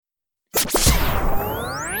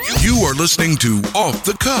You are listening to Off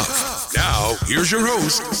the Cuff. Now, here's your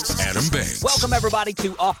host, Adam Banks. Welcome, everybody,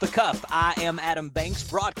 to Off the Cuff. I am Adam Banks,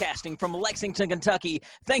 broadcasting from Lexington, Kentucky.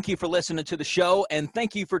 Thank you for listening to the show, and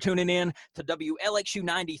thank you for tuning in to WLXU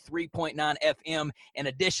 93.9 FM. In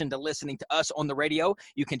addition to listening to us on the radio,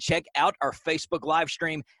 you can check out our Facebook live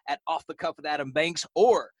stream at Off the Cuff with Adam Banks,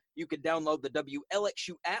 or you can download the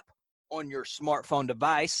WLXU app on your smartphone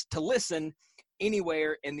device to listen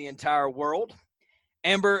anywhere in the entire world.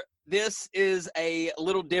 Amber, this is a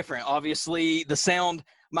little different. Obviously, the sound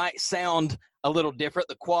might sound a little different.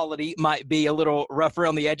 The quality might be a little rough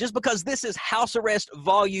around the edges because this is House Arrest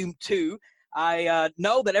Volume 2. I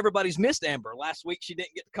know that everybody's missed Amber. Last week, she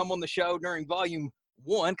didn't get to come on the show during Volume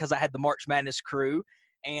 1 because I had the March Madness crew,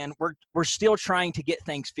 and we're still trying to get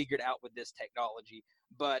things figured out with this technology.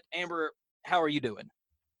 But, Amber, how are you doing?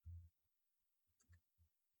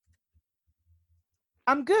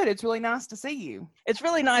 I'm good. It's really nice to see you. It's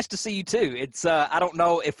really nice to see you too. It's I don't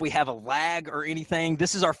know if we have a lag or anything.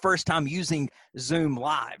 This is our first time using Zoom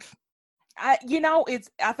Live. I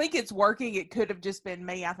think it's working. It could have just been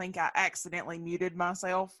me. I think I accidentally muted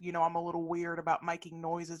myself. You know, I'm a little weird about making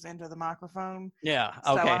noises into the microphone. Yeah.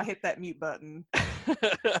 So Okay. I hit that mute button.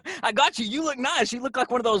 I got you. You look nice. You look like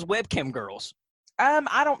one of those webcam girls.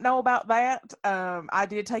 I don't know about that. I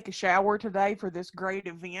did take a shower today for this great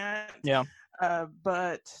event. Yeah.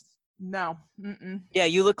 But no. Mm-mm. Yeah,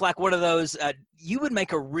 you look like one of those. You would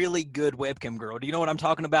make a really good webcam girl. Do you know what I'm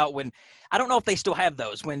talking about? When I don't know if they still have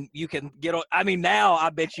those. When you can get on. I mean, now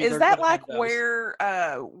I bet you. Is that like where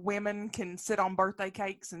women can sit on birthday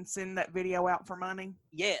cakes and send that video out for money?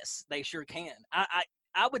 Yes, they sure can.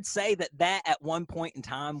 I would say that at one point in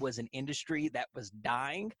time was an industry that was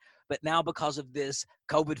dying, but now because of this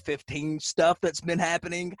COVID-15 stuff that's been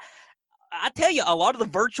happening, I tell you, a lot of the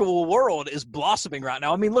virtual world is blossoming right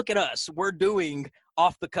now. I mean, look at us. We're doing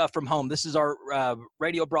Off the Cuff from home. This is our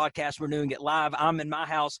radio broadcast. We're doing it live. I'm in my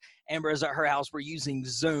house. Amber is at her house. We're using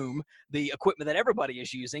Zoom, the equipment that everybody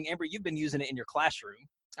is using. Amber, you've been using it in your classroom.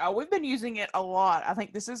 Oh, we've been using it a lot. I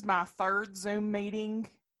think this is my third Zoom meeting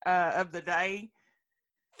of the day.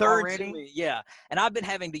 Third Zoom meeting, yeah. And I've been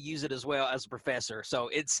having to use it as well as a professor. So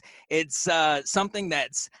it's something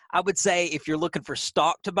that's, I would say, if you're looking for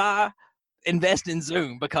stock to buy, invest in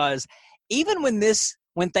Zoom, because even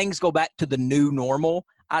when things go back to the new normal,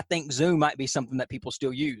 I think Zoom might be something that people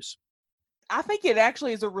still use. I think it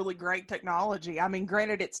actually is a really great technology. I mean,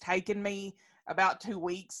 granted, it's taken me about 2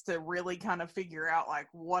 weeks to really kind of figure out like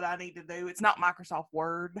what I need to do. It's not Microsoft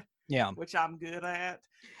Word, yeah, which I'm good at.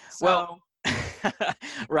 So, well,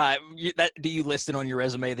 right. Do you list it on your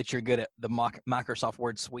resume that you're good at the Microsoft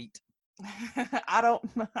Word suite? I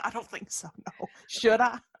don't think so. No. Should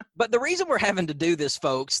I? But the reason we're having to do this,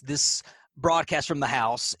 folks, this broadcast from the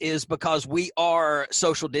house, is because we are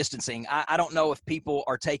social distancing. I don't know if people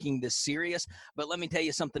are taking this serious, but let me tell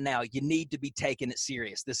you something now. You need to be taking it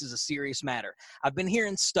serious. This is a serious matter. I've been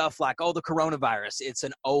hearing stuff like, oh, the coronavirus, it's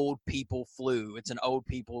an old people flu. It's an old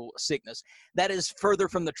people sickness. That is further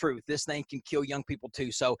from the truth. This thing can kill young people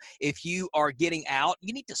too. So if you are getting out,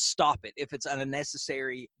 you need to stop it if it's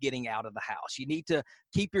unnecessary getting out of the house. You need to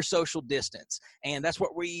keep your social distance. And that's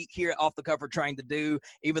what we here at Off the Cuff are trying to do,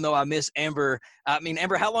 even though I miss Amber. I mean,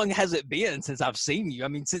 Amber, how long has it been since I've seen you? I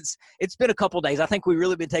mean, since it's been a couple of days. I think we've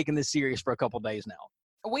really been taking this serious for a couple of days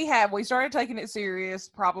now. We started taking it serious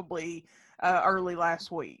probably early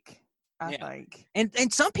last week, I think.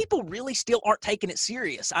 And some people really still aren't taking it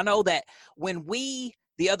serious. I know that when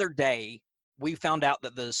the other day, we found out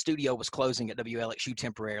that the studio was closing at WLXU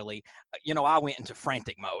temporarily, I went into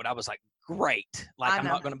frantic mode. I was like, great. Like, I'm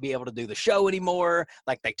not going to be able to do the show anymore.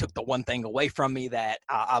 Like, they took the one thing away from me that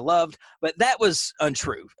I loved. But that was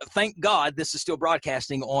untrue. Thank God this is still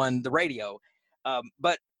broadcasting on the radio.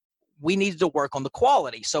 But we needed to work on the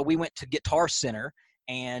quality. So we went to Guitar Center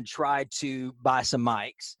and tried to buy some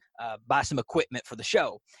mics, buy some equipment for the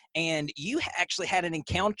show. And you actually had an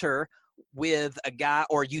encounter with a guy,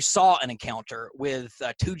 or you saw an encounter with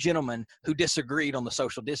two gentlemen who disagreed on the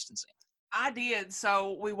social distancing. I did.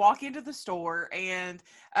 So we walk into the store, and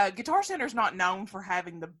Guitar Center is not known for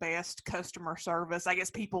having the best customer service. I guess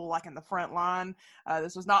people like in the front line.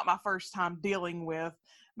 This was not my first time dealing with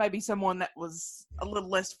maybe someone that was a little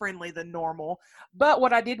less friendly than normal. But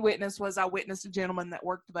what I did witness was I witnessed a gentleman that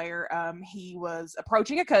worked there. He was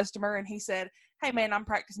approaching a customer, and he said, "Hey, man, I'm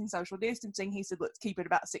practicing social distancing." He said, "Let's keep it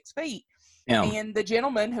about 6 feet." Yeah. And the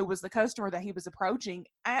gentleman who was the customer that he was approaching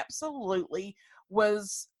absolutely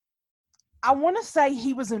was, I want to say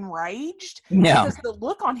he was enraged. Yeah. Because the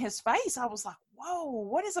look on his face, I was like, whoa,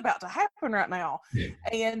 what is about to happen right now? Yeah.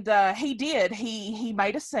 And he did. He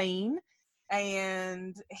made a scene.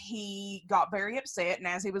 and he got very upset. And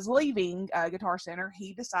as he was leaving Guitar Center,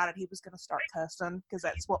 he decided he was going to start cussing, because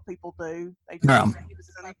that's what people do. They just he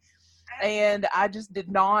was silly. And I just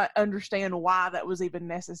did not understand why that was even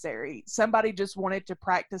necessary. Somebody just wanted to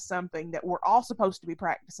practice something that we're all supposed to be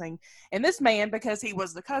practicing. And this man, because he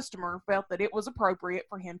was the customer, felt that it was appropriate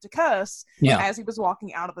for him to cuss as he was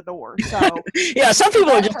walking out of the door. So yeah, some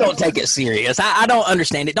people just don't take it serious. I don't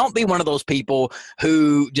understand it. Don't be one of those people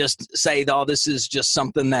who just say, oh, this is just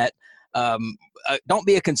something that don't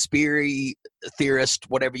be a conspiracy theorist,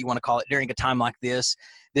 whatever you want to call it, during a time like this.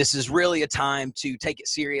 This is really a time to take it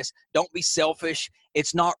serious. Don't be selfish.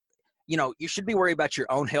 It's not, you should be worried about your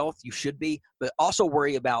own health. You should be, but also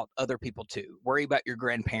worry about other people too. Worry about your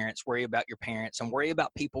grandparents, worry about your parents, and worry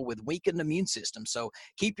about people with weakened immune systems. So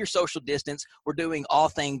keep your social distance. We're doing all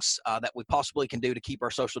things that we possibly can do to keep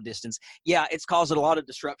our social distance. Yeah, it's caused a lot of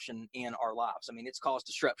disruption in our lives. I mean, it's caused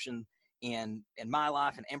disruption in my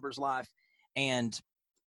life and Amber's life. And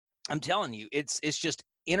I'm telling you, it's just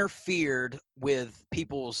interfered with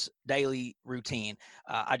people's daily routine.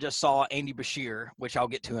 I just saw Andy Bashir, which I'll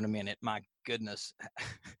get to in a minute. My goodness.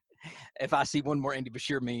 If I see one more Andy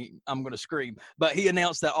Bashir meme, I'm going to scream. But he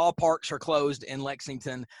announced that all parks are closed in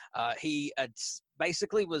Lexington. He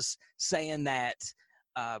basically was saying that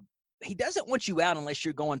he doesn't want you out unless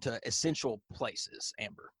you're going to essential places,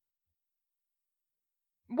 Amber.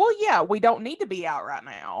 Well, yeah, we don't need to be out right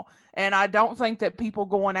now. And I don't think that people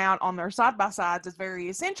going out on their side-by-sides is very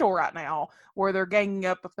essential right now, where they're ganging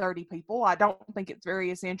up of 30 people. I don't think it's very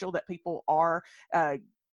essential that people are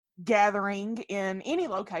gathering in any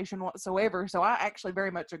location whatsoever. So I actually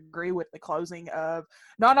very much agree with the closing of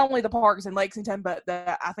not only the parks in Lexington, but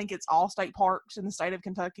I think it's all state parks in the state of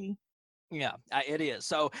Kentucky. Yeah, it is.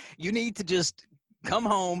 So you need to just come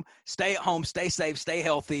home, stay at home, stay safe, stay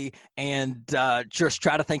healthy, and just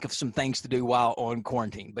try to think of some things to do while on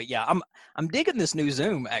quarantine. But yeah, I'm digging this new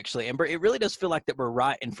Zoom, actually, Amber. It really does feel like that we're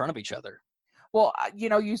right in front of each other. Well,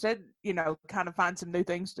 you said, kind of find some new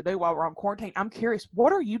things to do while we're on quarantine. I'm curious,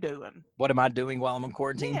 what are you doing? What am I doing while I'm on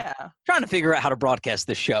quarantine? Yeah. Trying to figure out how to broadcast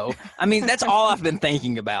this show. I mean, that's all I've been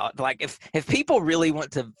thinking about. Like, if people really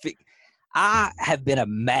want to I have been a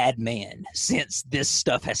madman since this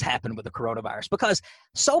stuff has happened with the coronavirus, because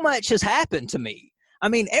so much has happened to me. I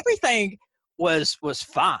mean, everything was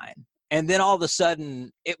fine. And then all of a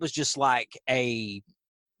sudden it was just like you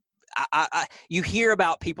hear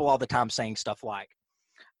about people all the time saying stuff like,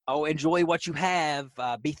 oh, enjoy what you have,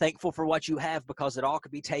 be thankful for what you have, because it all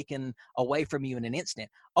could be taken away from you in an instant.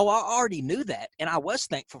 Oh, I already knew that. And I was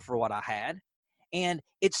thankful for what I had. And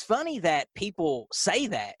it's funny that people say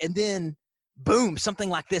that, and then boom, something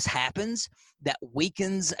like this happens that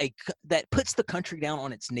weakens that puts the country down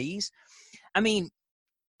on its knees. I mean,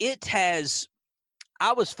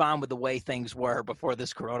 I was fine with the way things were before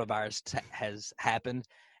this coronavirus has happened.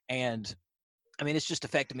 And I mean, it's just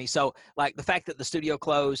affected me. So like the fact that the studio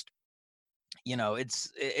closed,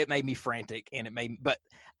 it made me frantic, but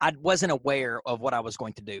I wasn't aware of what I was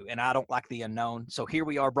going to do, and I don't like the unknown. So here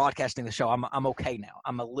we are broadcasting the show. I'm okay now.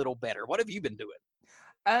 I'm a little better. What have you been doing?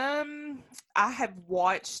 I have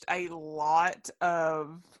watched a lot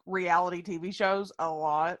of reality TV shows, a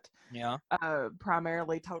lot. Yeah.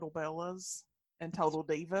 Primarily Total Bellas and Total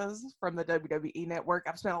Divas from the WWE network.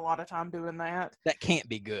 I've spent a lot of time doing that. That can't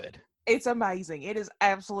be good. It's amazing. It is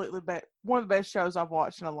absolutely one of the best shows I've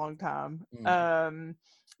watched in a long time.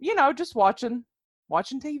 Just watching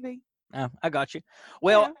TV. Oh, I got you.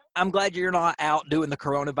 Well, Yeah. I'm glad you're not out doing the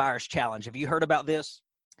coronavirus challenge. Have you heard about this?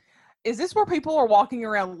 Is this where people are walking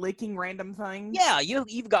around licking random things? Yeah,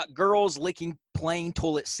 you've got girls licking plain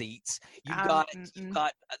toilet seats. You've got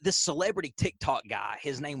this celebrity TikTok guy.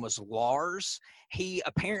 His name was Lars. He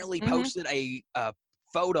apparently posted a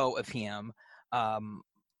photo of him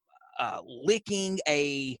licking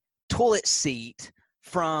a toilet seat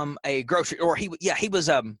from a grocery, or he was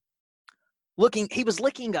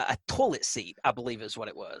licking a toilet seat, I believe is what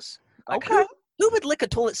it was. Like, okay. Who would lick a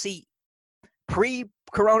toilet seat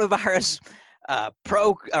pre-coronavirus,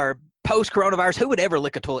 or post-coronavirus? Who would ever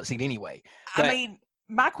lick a toilet seat anyway? I mean,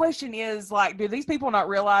 my question is, like, do these people not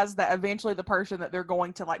realize that eventually the person that they're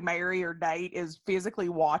going to, like, marry or date is physically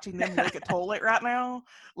watching them lick a toilet right now?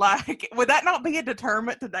 Like, would that not be a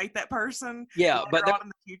deterrent to date that person? Yeah, but in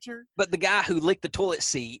the future. But the guy who licked the toilet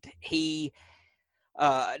seat, he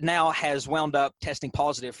now has wound up testing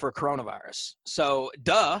positive for coronavirus. So,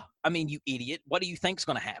 duh. I mean, you idiot. What do you think's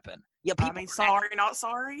going to happen? Yeah, sorry, not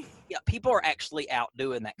sorry. Yeah, people are actually out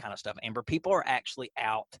doing that kind of stuff, Amber. People are actually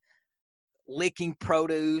out licking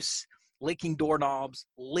produce, licking doorknobs,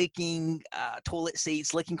 licking toilet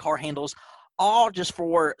seats, licking car handles, all just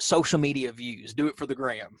for social media views? Do it for the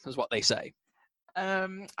gram, is what they say.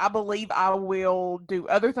 I believe I will do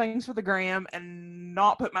other things for the gram and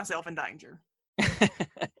not put myself in danger.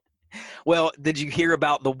 Well, did you hear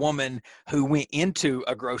about the woman who went into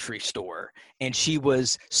a grocery store and she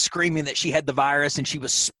was screaming that she had the virus and she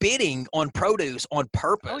was spitting on produce on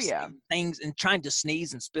purpose? Oh, yeah. And trying to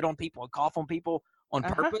sneeze and spit on people and cough on people on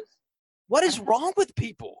Uh-huh. purpose? What is wrong with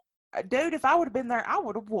people? Dude, if I would have been there, I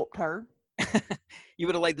would have whooped her. You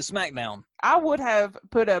would have laid the smack down. I would have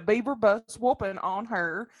put a beaver bus whooping on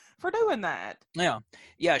her for doing that.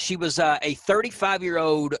 Yeah. She was a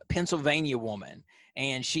 35-year-old Pennsylvania woman,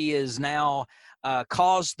 and she is now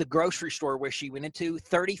caused the grocery store where she went into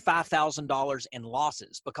 $35,000 in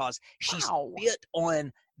losses because she spit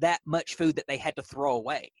on that much food that they had to throw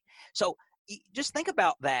away. So just think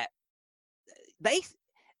about that.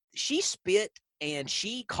 She spit and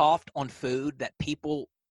she coughed on food that people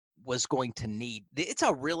was going to need. It's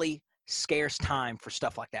a really scarce time for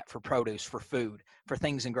stuff like that, for produce, for food, for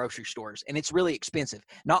things in grocery stores. And it's really expensive.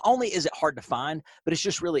 Not only is it hard to find, but it's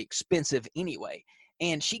just really expensive anyway.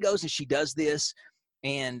 And she goes and she does this,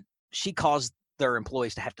 and she caused their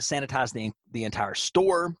employees to have to sanitize the entire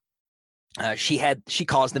store. She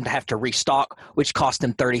caused them to have to restock, which cost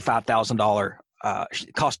them $35,000.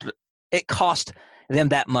 It cost them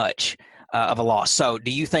that much of a loss. So do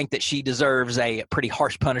you think that she deserves a pretty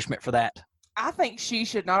harsh punishment for that? I think she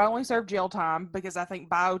should not only serve jail time, because I think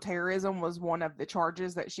bioterrorism was one of the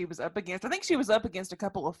charges that she was up against. I think she was up against a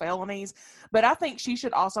couple of felonies, but I think she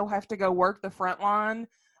should also have to go work the front line,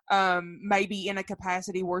 maybe in a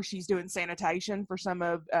capacity where she's doing sanitation for some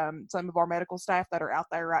of our medical staff that are out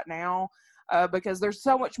there right now. Because there's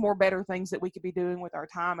so much more better things that we could be doing with our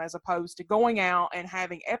time, as opposed to going out and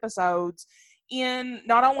having episodes in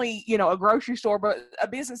not only, a grocery store, but a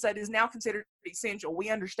business that is now considered essential. We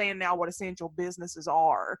understand now what essential businesses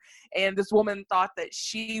are. And this woman thought that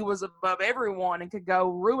she was above everyone and could go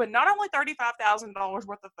ruin not only $35,000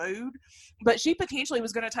 worth of food, but she potentially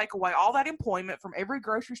was going to take away all that employment from every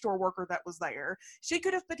grocery store worker that was there. She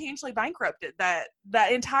could have potentially bankrupted that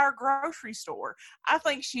entire grocery store. I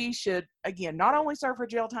think she should, again, not only serve her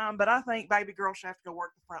jail time, but I think baby girl should have to go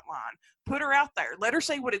work the front line. Put her out there. Let her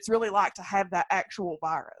see what it's really like to have that actual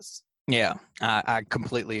virus. Yeah, I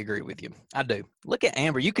completely agree with you. I do. Look at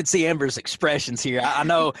Amber. You can see Amber's expressions here. I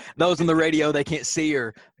know those on the radio, they can't see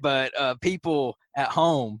her, but people at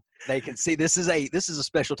home, they can see. This is a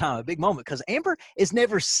special time, a big moment, because Amber is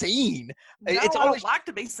never seen. No, it's I always don't like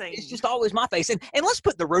to be seen. It's just always my face. And let's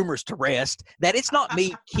put the rumors to rest that it's not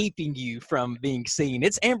me keeping you from being seen.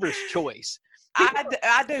 It's Amber's choice.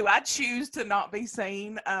 I do. I choose to not be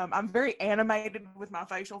seen. I'm very animated with my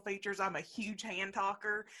facial features. I'm a huge hand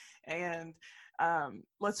talker, and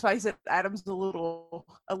let's face it, Adam's a little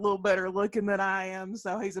better looking than I am,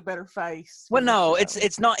 so he's a better face. Well, no,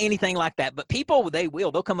 it's not anything like that. But people,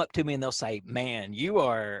 they'll come up to me and they'll say, "Man, you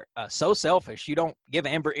are so selfish. You don't give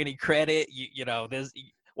Amber any credit.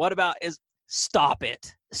 What about is." Stop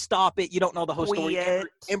it. You don't know the whole story.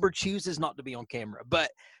 Amber chooses not to be on camera.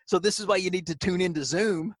 But so this is why you need to tune into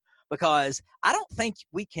Zoom, because I don't think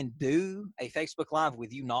we can do a Facebook Live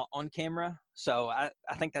with you not on camera. So I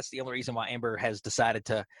think that's the only reason why Amber has decided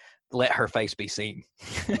to let her face be seen.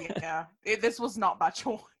 Yeah, this was not by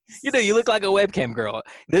choice. You look like a webcam girl.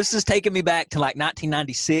 This is taking me back to like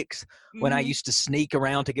 1996 when I used to sneak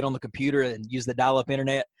around to get on the computer and use the dial-up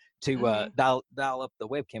internet to dial up the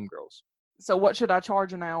webcam girls. So what should I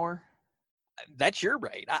charge an hour? That's your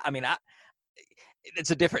rate. It's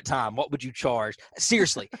a different time. What would you charge?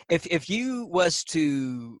 Seriously, if you was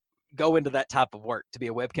to go into that type of work to be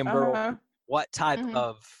a webcam girl, what type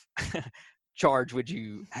of charge would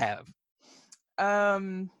you have?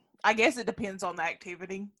 I guess it depends on the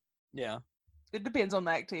activity. Yeah. It depends on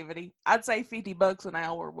the activity. I'd say $50 an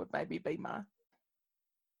hour would maybe be my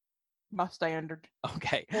standard.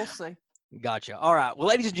 Okay. We'll see. Gotcha. All right. Well,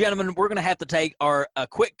 ladies and gentlemen, we're going to have to take a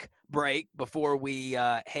quick break before we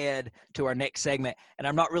head to our next segment. And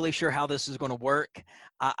I'm not really sure how this is going to work.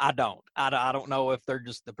 I don't know if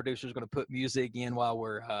the producer's going to put music in while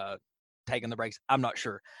we're taking the breaks. I'm not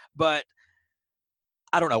sure. But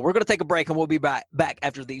I don't know. We're going to take a break, and we'll be back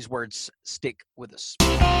after these words. Stick with us.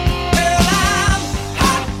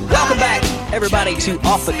 Welcome back, everybody, to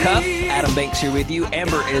Off the Cuff. Adam Banks here with you.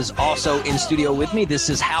 Amber is also in studio with me. This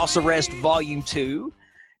is House Arrest Volume 2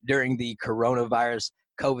 during the coronavirus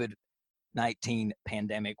COVID-19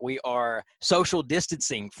 pandemic. We are social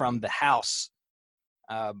distancing from the house.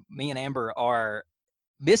 Me and Amber are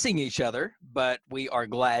missing each other, but we are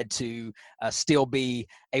glad to still be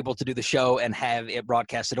able to do the show and have it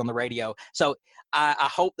broadcasted on the radio. So I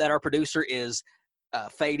hope that our producer is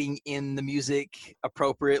fading in the music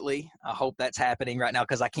appropriately. I hope that's happening right now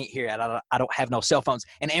because I can't hear it. I don't have no cell phones.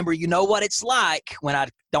 And Amber, you know what it's like when I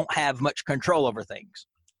don't have much control over things.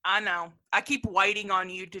 I know. I keep waiting on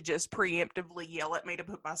you to just preemptively yell at me to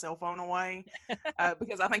put my cell phone away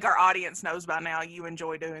because I think our audience knows by now you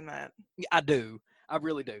enjoy doing that. I do. I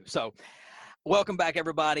really do. So welcome back,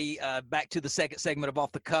 everybody. Back to the second segment of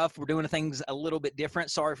Off the Cuff. We're doing things a little bit different.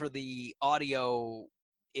 Sorry for the audio.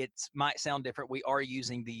 It might sound different. We are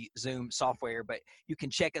using the Zoom software, but you can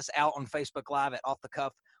check us out on Facebook Live at Off the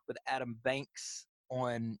Cuff with Adam Banks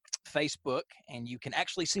on Facebook, and you can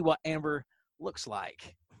actually see what Amber looks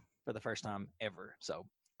like for the first time ever. So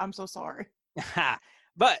I'm so sorry.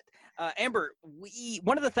 But Amber,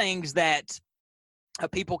 one of the things that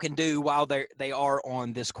people can do while they are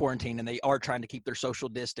on this quarantine and they are trying to keep their social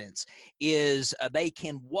distance is they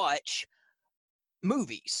can watch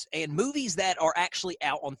movies, and movies that are actually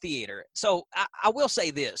out on theater. So I will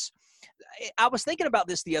say this. I was thinking about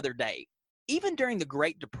this the other day. Even during the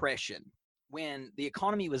Great Depression, when the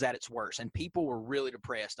economy was at its worst and people were really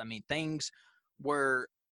depressed, I mean, things were,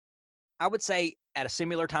 I would say, at a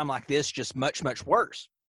similar time like this, just much, much worse.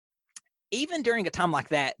 Even during a time like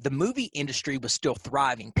that, the movie industry was still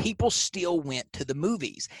thriving. People still went to the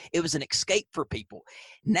movies. It was an escape for people.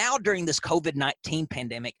 Now, during this COVID-19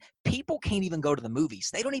 pandemic, people can't even go to the movies.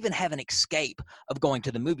 They don't even have an escape of going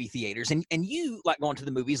to the movie theaters. And you like going to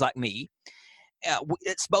the movies like me.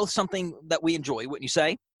 It's both something that we enjoy, wouldn't you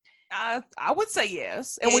say? I would say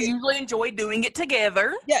yes, and we usually enjoy doing it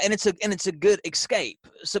together. Yeah, and it's a good escape.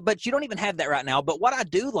 So, but you don't even have that right now. But what I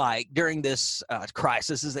do like during this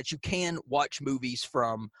crisis is that you can watch movies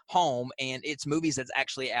from home, and it's movies that's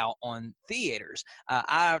actually out on theaters.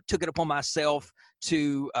 I took it upon myself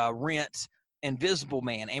to rent Invisible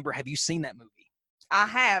Man. Amber, have you seen that movie? I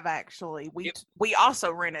have, actually. We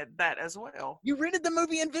also rented that as well. You rented the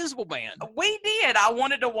movie Invisible Man. We did. I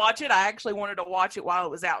wanted to watch it. I actually wanted to watch it while it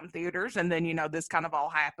was out in theaters, and then, this kind of all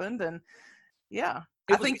happened, and yeah.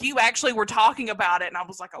 I think you actually were talking about it, and I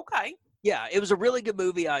was like, okay. Yeah, it was a really good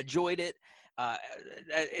movie. I enjoyed it.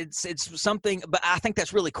 It's something, but I think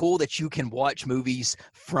that's really cool that you can watch movies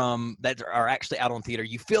that are actually out on theater.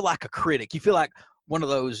 You feel like a critic. You feel like one of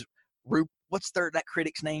those, what's that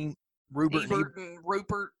critic's name?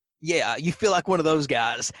 Rupert. Yeah, you feel like one of those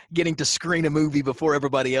guys getting to screen a movie before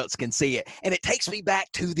everybody else can see it. And it takes me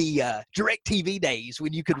back to the DirecTV days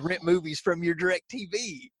when you could rent movies from your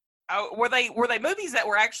DirecTV. Oh, were they movies that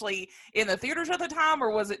were actually in the theaters at the time,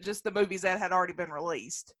 or was it just the movies that had already been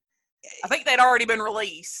released? I think they'd already been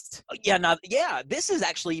released. Yeah, this is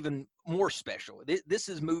actually even more special. This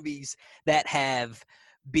is movies that have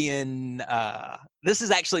been this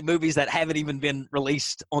is actually movies that haven't even been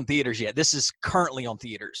released on theaters yet. This is currently on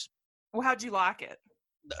theaters. Well, how'd you like it?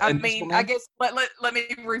 I mean, I guess let me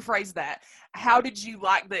rephrase that. How did you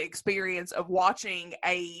like the experience of watching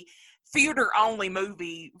a theater-only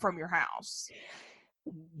movie from your house?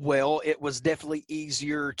 Well, it was definitely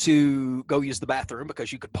easier to go use the bathroom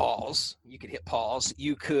because you could pause. You could hit pause.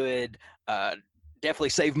 You could definitely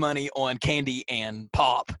save money on candy and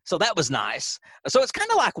pop. So that was nice. So it's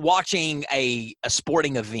kind of like watching a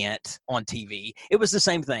sporting event on TV. It was the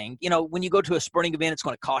same thing. When you go to a sporting event, it's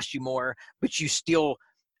going to cost you more, but you still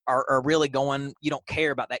are really going, you don't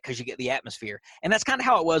care about that because you get the atmosphere. And that's kind of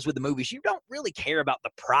how it was with the movies. You don't really care about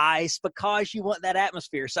the price because you want that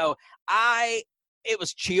atmosphere. So it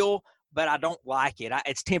was chill, but I don't like it.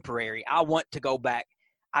 It's temporary. I want to go back.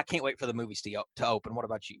 I can't wait for the movies to open. What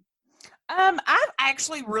about you? I've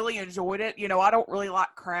actually really enjoyed it. I don't really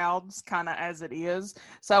like crowds kind of as it is.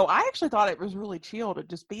 So I actually thought it was really chill to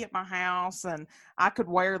just be at my house, and I could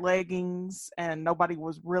wear leggings and nobody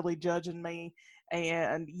was really judging me.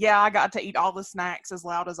 And yeah, I got to eat all the snacks as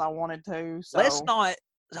loud as I wanted to. So let's not.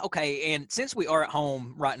 Okay, and since we are at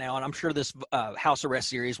home right now, and I'm sure this House Arrest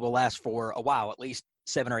series will last for a while, at least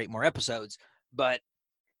 7 or 8 more episodes, but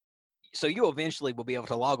so you eventually will be able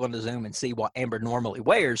to log on to Zoom and see what Amber normally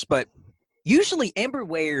wears, but usually Amber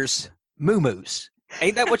wears muumuus.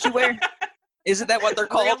 Ain't that what you wear? Isn't that what they're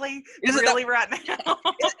called? Really? Really right now?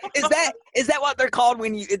 Is that what they're called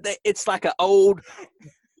when it's like an old,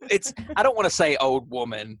 I don't want to say old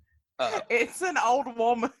woman. It's an old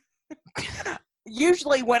woman.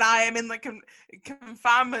 Usually when I am in the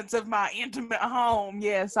confinements of my intimate home,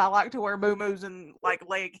 yes, I like to wear muumuus and like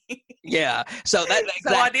leggings. Yeah. So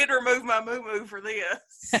I did remove my muumuu for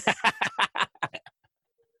this.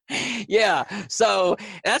 Yeah, so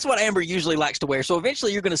that's what Amber usually likes to wear. So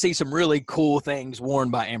eventually you're going to see some really cool things worn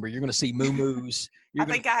by Amber. You're going to see moo-moos. I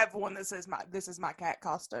think I have one that says this is my cat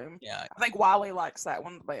costume. Yeah. I think Wiley likes that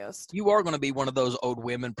one the best. You are going to be one of those old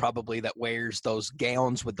women probably that wears those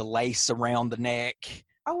gowns with the lace around the neck.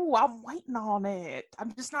 Oh, I'm waiting on it.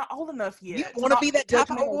 I'm just not old enough yet. You want to be that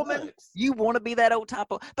type of judgmental woman? looks. You want to be that old type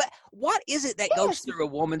of. But what is it that goes Yes. through a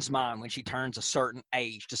woman's mind when she turns a certain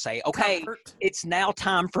age to say, okay, Comfort. it's now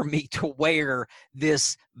time for me to wear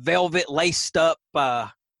this velvet laced up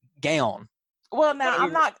gown? Well, now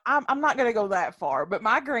What are I'm not going to go that far, but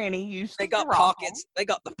my granny used They to got rock pockets. They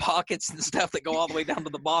got the pockets and stuff that go all the way down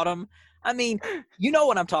to the bottom. I mean, you know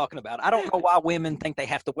what I'm talking about. I don't know why women think they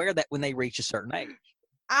have to wear that when they reach a certain age.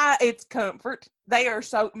 It's comfort. They are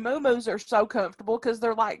muumuus are so comfortable because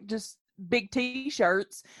they're like just big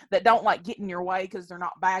t-shirts that don't like get in your way because they're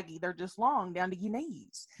not baggy. They're just long down to your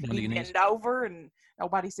knees. Down to You your knees. bend over and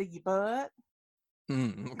nobody see your butt.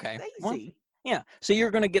 Okay. It's Well, easy. yeah. So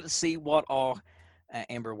you're going to get to see what all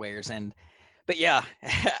Amber wears. But yeah,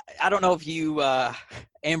 I don't know if you,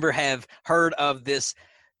 Amber, have heard of this,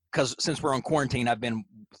 because since we're on quarantine, I've been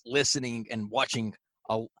listening and watching,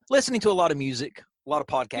 listening to a lot of music, a lot of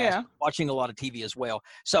podcasts, watching a lot of TV as well.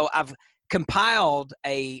 So I've compiled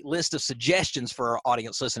a list of suggestions for our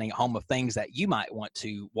audience listening at home of things that you might want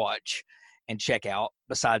to watch and check out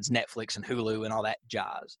besides Netflix and Hulu and all that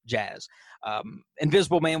jazz.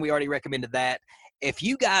 Invisible Man, we already recommended that. If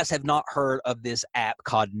you guys have not heard of this app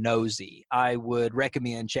called Nosy, I would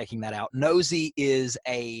recommend checking that out. Nosy is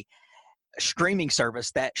a streaming service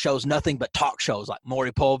that shows nothing but talk shows like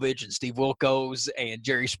Maury Povich and Steve Wilkos and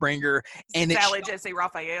Jerry Springer. And Sally Jesse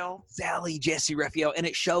Raphael. Jesse Raphael. And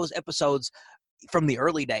it shows episodes from the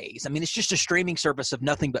early days. I mean, it's just a streaming service of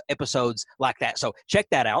nothing but episodes like that. So check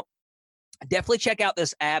that out. Definitely check out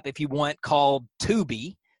this app if you want, called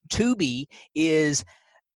Tubi. Tubi is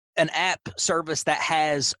an app service that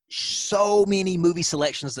has so many movie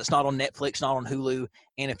selections that's not on Netflix, not on Hulu.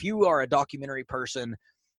 And if you are a documentary person,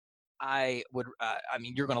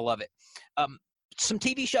 you're going to love it. Some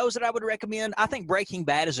TV shows that I would recommend. I think Breaking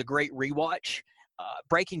Bad is a great rewatch.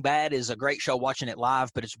 Breaking Bad is a great show watching it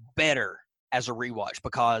live, but it's better as a rewatch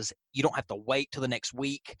because you don't have to wait till the next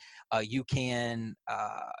week.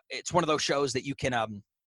 It's one of those shows that you can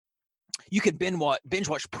binge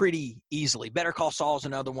watch pretty easily. Better Call Saul is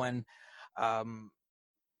another one.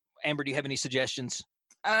 Amber, do you have any suggestions?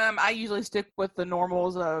 I usually stick with the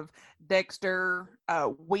normals of Dexter.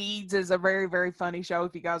 Weeds is a very, very funny show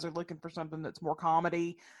if you guys are looking for something that's more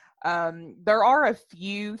comedy. There are a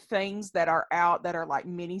few things that are out that are like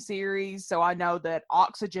miniseries. So I know that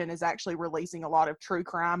Oxygen is actually releasing a lot of true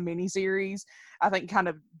crime miniseries, I think kind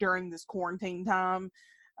of during this quarantine time.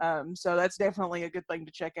 So that's definitely a good thing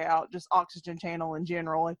to check out, just Oxygen Channel in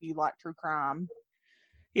general if you like true crime.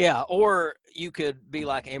 Yeah, or you could be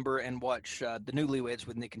like Amber and watch The Newlyweds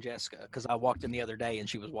with Nick and Jessica, because I walked in the other day and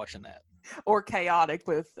she was watching that. Or Chaotic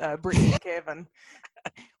with Brittany and Kevin.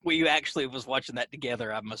 We actually was watching that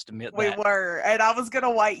together, I must admit We that. were, and I was going to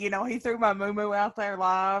wait, he threw my moo out there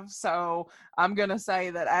live, so I'm going to say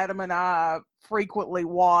that Adam and I frequently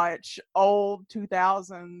watch old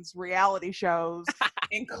 2000s reality shows,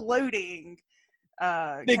 including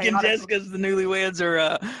Nick and Jessica's The Newlyweds,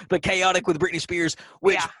 or The Chaotic with Britney Spears,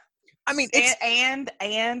 which, yeah. I mean, and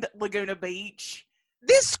Laguna Beach.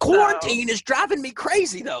 This quarantine is driving me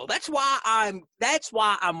crazy, though. That's why I'm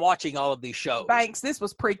watching all of these shows. Banks, this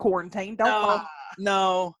was pre-quarantine. Don't lie.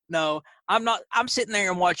 No, I'm not. I'm sitting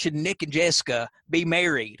there and watching Nick and Jessica be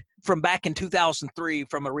married from back in 2003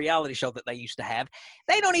 from a reality show that they used to have.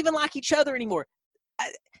 They don't even like each other anymore.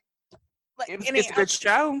 It's a good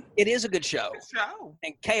show. It is a good show. Good show.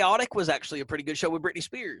 And Chaotic was actually a pretty good show with Britney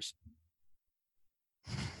Spears.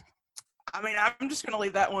 I mean, I'm just going to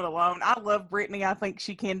leave that one alone. I love Britney. I think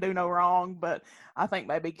she can do no wrong, but I think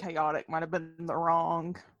maybe Chaotic might have been the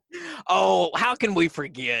wrong. Oh, how can we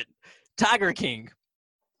forget Tiger King?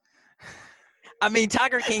 I mean,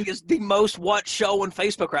 Tiger King is the most watched show on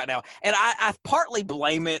Facebook right now. And I partly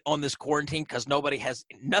blame it on this quarantine because nobody has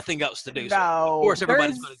nothing else to do. No. So of course,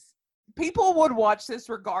 everybody's going to. People would watch this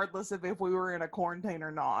regardless of if we were in a quarantine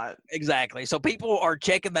or not. Exactly. So people are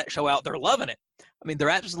checking that show out. They're loving it. I mean, they're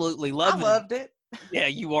absolutely loving it. I loved it. Yeah,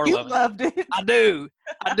 you are You loving loved it. I do.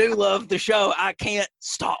 I do love the show. I can't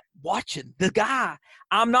stop watching the guy.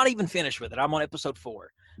 I'm not even finished with it. I'm on episode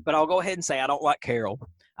 4. But I'll go ahead and say I don't like Carol.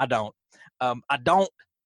 I don't. I don't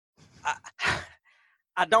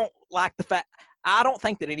like the fact. I don't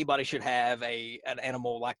think that anybody should have an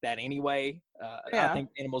animal like that anyway. I think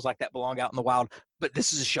animals like that belong out in the wild. But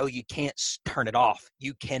this is a show you can't turn it off.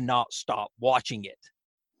 You cannot stop watching it.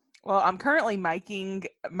 Well, I'm currently making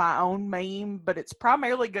my own meme, but it's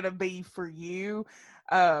primarily going to be for you,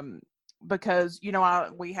 because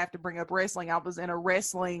we have to bring up wrestling. I was in a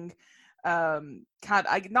wrestling not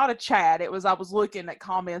a chat. I was looking at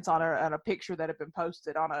comments on a picture that had been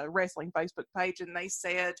posted on a wrestling Facebook page, and they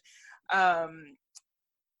said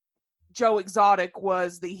Joe Exotic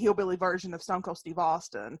was the hillbilly version of Stone Cold Steve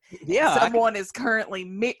Austin. Yeah, someone is currently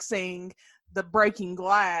mixing the Breaking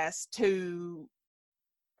Glass to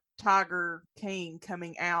Tiger King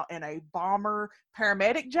coming out in a bomber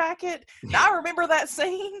paramedic jacket. Now, I remember that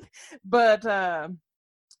scene, but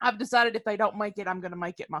I've decided if they don't make it, I'm going to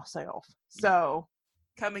make it myself. So,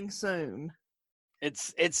 coming soon.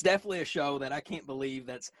 It's definitely a show that I can't believe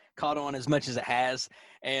that's caught on as much as it has,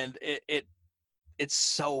 and it's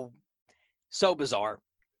so bizarre,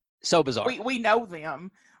 so bizarre. We know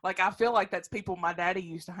them. Like, I feel like that's people my daddy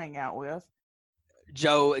used to hang out with.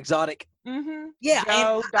 Joe Exotic. Mm-hmm. Yeah,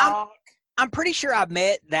 Joe, Doc. I'm pretty sure I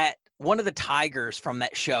met one of the tigers from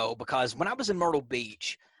that show, because when I was in Myrtle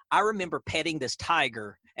Beach, I remember petting this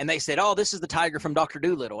tiger, and they said, "Oh, this is the tiger from Dr.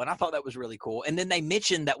 Dolittle," and I thought that was really cool. And then they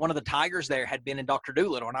mentioned that one of the tigers there had been in Dr.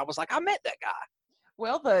 Dolittle, and I was like, I met that guy.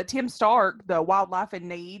 Well, the Tim Stark, the Wildlife in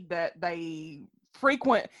Need, that he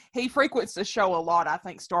frequents the show a lot, I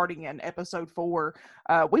think, starting in episode 4.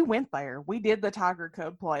 We went there. We did the Tiger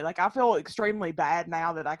Cub play. Like, I feel extremely bad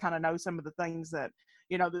now that I kind of know some of the things that,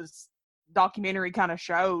 this documentary kind of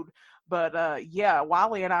showed. But, yeah,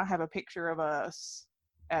 Wiley and I have a picture of us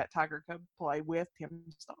at Tiger Cub play with Tim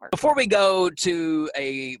Stark. Before we go to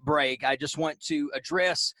a break, I just want to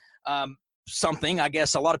address something. I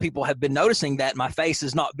guess a lot of people have been noticing that my face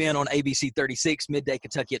has not been on ABC 36 Midday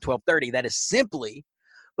Kentucky at 12:30. That is simply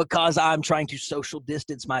because I'm trying to social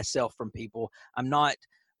distance myself from people. I'm not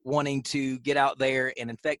wanting to get out there and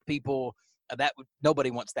infect people.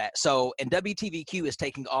 Nobody wants that. So, and WTVQ is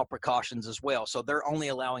taking all precautions as well. So they're only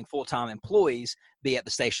allowing full-time employees be at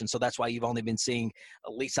the station. So that's why you've only been seeing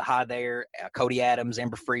Lisa High there, Cody Adams,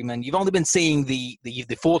 Amber Freeman. You've only been seeing the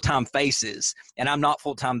full-time faces, and I'm not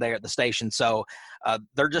full-time there at the station. So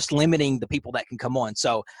they're just limiting the people that can come on.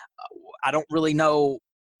 So I don't really know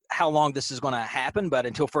how long this is going to happen, but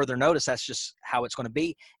until further notice, that's just how it's going to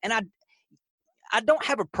be. And I don't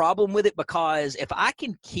have a problem with it, because if I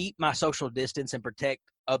can keep my social distance and protect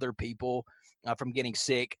other people from getting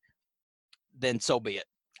sick, then so be it.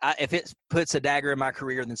 If it puts a dagger in my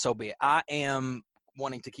career, then so be it. I am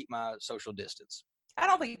wanting to keep my social distance. I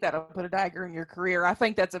don't think that'll put a dagger in your career. I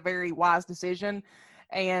think that's a very wise decision.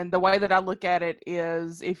 And the way that I look at it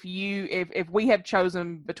is, if we have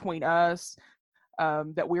chosen between us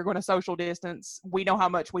that we're going to social distance, we know how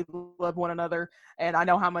much we love one another, and I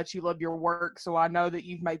know how much you love your work. So I know that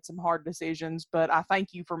you've made some hard decisions, but I thank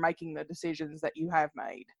you for making the decisions that you have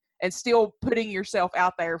made and still putting yourself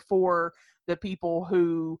out there for the people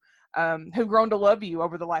who've grown to love you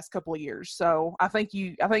over the last couple of years. So I think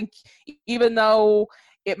even though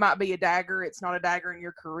it might be a dagger, it's not a dagger in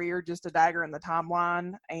your career, just a dagger in the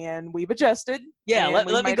timeline. And we've adjusted. Yeah,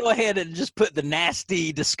 let me go ahead and just put the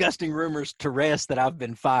nasty, disgusting rumors to rest that I've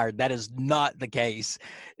been fired. That is not the case.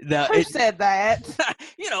 Who said that?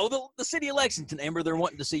 The city of Lexington, Amber, they're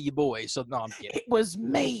wanting to see you boys. So, no, I'm kidding. It was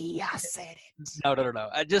me. I said it. No.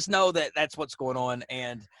 I just know that that's what's going on.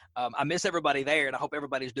 And I miss everybody there, and I hope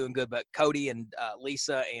everybody's doing good. But Cody and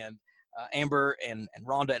Lisa and Amber and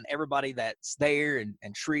Rhonda and everybody that's there,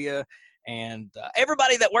 and Tria and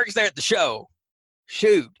everybody that works there at the show.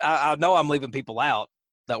 Shoot, I know I'm leaving people out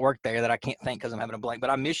that work there that I can't think because I'm having a blank, but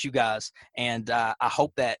I miss you guys. And I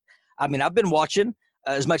hope that, I've been watching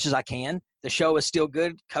as much as I can. The show is still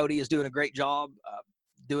good. Cody is doing a great job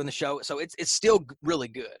doing the show. So it's still really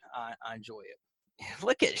good. I enjoy it.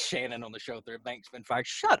 Look at Shannon on the show there. Banks been fired.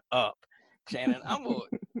 Shut up, Shannon.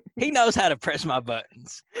 He knows how to press my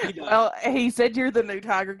buttons. Well, he said you're the new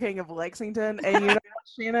Tiger King of Lexington, and you know what,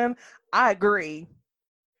 Shannon? I agree.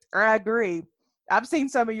 I've seen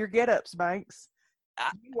some of your get-ups, Banks.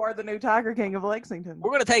 You are the new Tiger King of Lexington.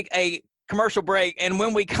 We're going to take a commercial break, and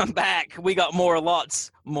when we come back, we got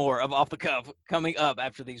lots more of Off the Cuff coming up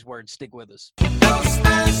after these words. Stick with us.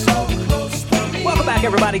 Welcome back,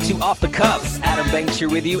 everybody, to Off the Cuff. Adam Banks here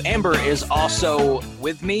with you. Amber is also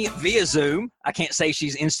with me via Zoom. I can't say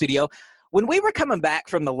she's in studio. When we were coming back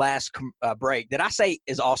from the last break, did I say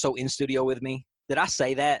is also in studio with me? Did I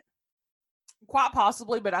say that? Quite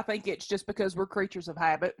possibly, but I think it's just because we're creatures of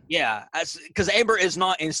habit. Yeah, because Amber is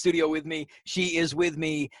not in studio with me. She is with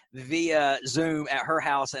me via Zoom at her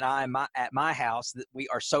house, and I'm at my house. We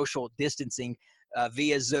are social distancing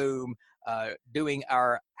via Zoom. doing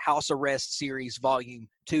our House Arrest series, Volume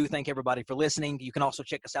 2. Thank everybody for listening. You can also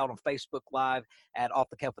check us out on Facebook Live at Off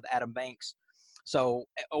the Cuff with Adam Banks. So,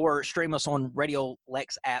 or stream us on Radio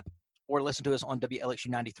Lex app, or listen to us on WLXU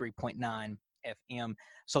 93.9 FM.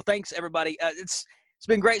 So thanks everybody. It's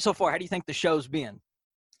been great so far. How do you think the show's been?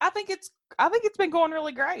 I think it's been going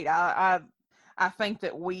really great. I think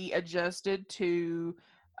that we adjusted to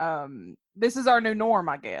this is our new norm,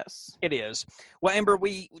 I guess. It is. Well, Amber,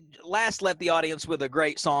 we last left the audience with a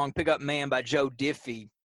great song, Pick Up Man by Joe Diffie,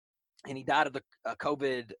 and he died of the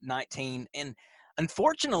COVID-19. And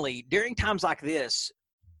unfortunately, during times like this,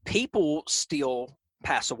 people still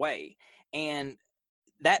pass away, and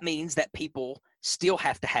that means that people still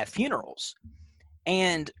have to have funerals.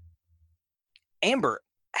 And Amber,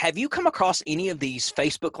 have you come across any of these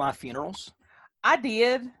Facebook Live funerals? I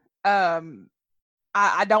did.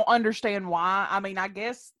 I don't understand why. I mean, I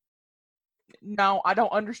guess, no, I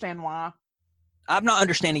don't understand why. I'm not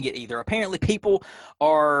understanding it either. Apparently, people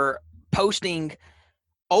are posting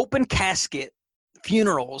open casket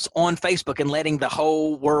funerals on Facebook and letting the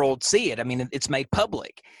whole world see it. I mean, it's made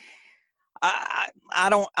public.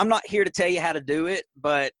 I'm not here to tell you how to do it,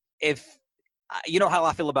 but if you know how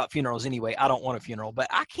I feel about funerals anyway, I don't want a funeral, but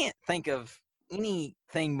I can't think of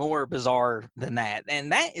anything more bizarre than that. And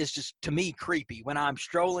that is just, to me, creepy when I'm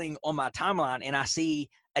strolling on my timeline and I see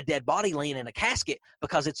a dead body laying in a casket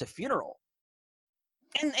because it's a funeral.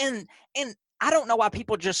 And I don't know why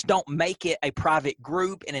people just don't make it a private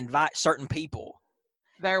group and invite certain people.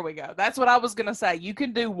 There we go. That's what I was going to say. You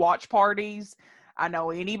can do watch parties. I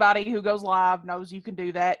know anybody who goes live knows you can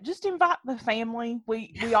do that. Just invite the family.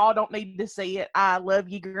 We all don't need to see it. I love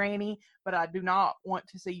you, Granny, but I do not want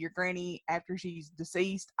to see your granny after she's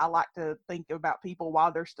deceased. I like to think about people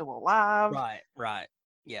while they're still alive. Right.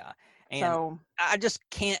 Yeah. And so, I just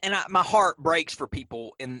can't, and my heart breaks for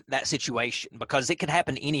people in that situation because it could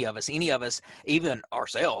happen to any of us, even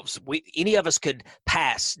ourselves. Any of us could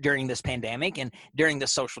pass during this pandemic and during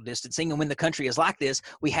this social distancing. And when the country is like this,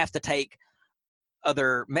 we have to take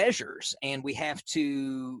other measures, and we have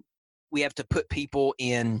to put people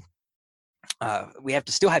in, we have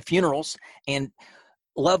to still have funerals and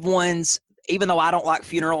loved ones. Even though I don't like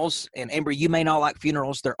funerals, and Amber, you may not like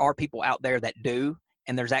funerals, there are people out there that do.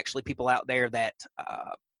 And there's actually people out there that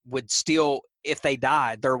would still, if they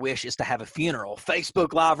died, their wish is to have a funeral,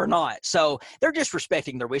 Facebook Live or not. So they're just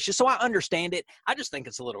respecting their wishes. So I understand it. I just think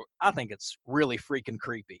I think it's really freaking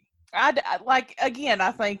creepy. I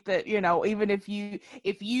think that, even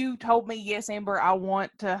if you told me, yes, Amber, I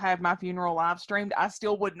want to have my funeral live streamed, I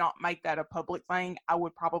still would not make that a public thing. I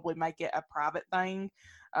would probably make it a private thing.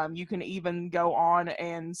 You can even go on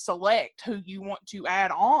and select who you want to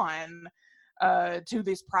add on to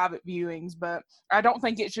these private viewings, but I don't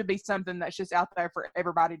think it should be something that's just out there for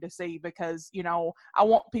everybody to see because, I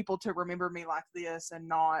want people to remember me like this and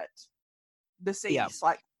not deceased. Yeah.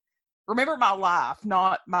 Like, remember my life,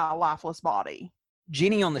 not my lifeless body.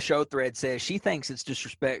 Jenny on the show thread says she thinks it's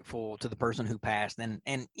disrespectful to the person who passed.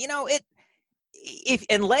 And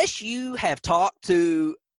unless you have talked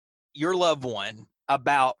to your loved one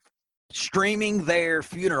about streaming their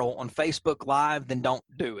funeral on Facebook Live, then don't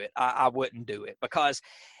do it. I wouldn't do it because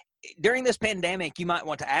during this pandemic, you might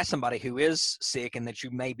want to ask somebody who is sick and that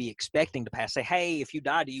you may be expecting to pass, say, hey, if you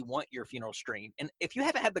die, do you want your funeral streamed? And if you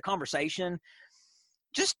haven't had the conversation,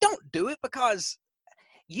 just don't do it because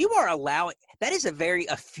you are allowing,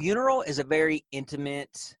 a funeral is a very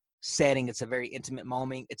intimate setting. It's a very intimate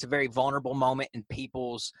moment. It's a very vulnerable moment in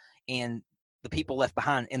the people left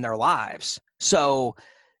behind in their lives. So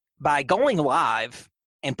by going live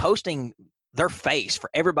and posting their face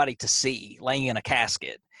for everybody to see laying in a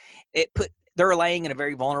casket, they're laying in a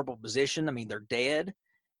very vulnerable position. I mean, they're dead.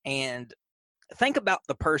 And think about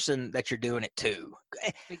the person that you're doing it to.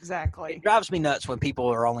 Exactly. It drives me nuts when people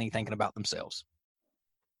are only thinking about themselves.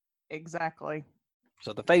 Exactly.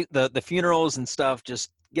 So the funerals and stuff,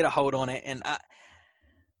 just get a hold on it. And I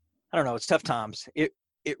don't know, it's tough times.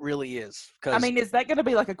 It really is. I mean, is that going to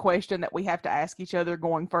be like a question that we have to ask each other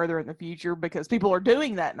going further in the future? Because people are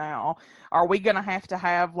doing that now. Are we going to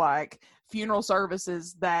have like funeral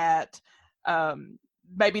services that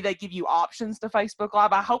maybe they give you options to Facebook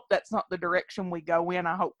Live? I hope that's not the direction we go in.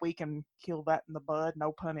 I hope we can kill that in the bud,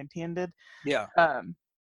 no pun intended. Yeah.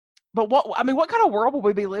 But what kind of world will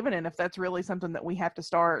we be living in if that's really something that we have to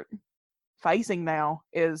start facing now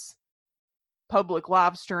is public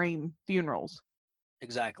live stream funerals?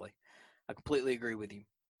 Exactly. I completely agree with you.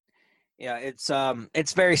 Yeah,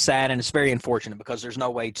 it's very sad and it's very unfortunate because there's no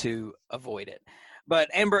way to avoid it. But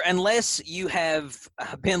Amber, unless you have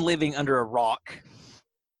been living under a rock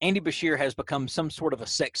Andy Bashir has become some sort of a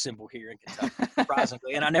sex symbol here in Kentucky,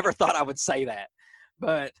 surprisingly. And I never thought I would say that.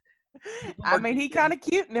 But I mean, he kind of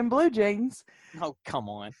cute in them blue jeans. oh, come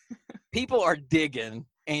on. People are digging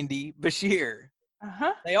Andy Bashir.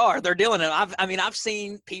 Uh-huh. They are. They're dealing it. I've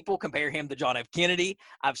seen people compare him to John F. Kennedy.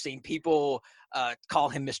 I've seen people call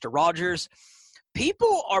him Mr. Rogers.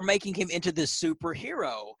 People are making him into this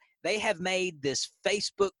superhero. They have made this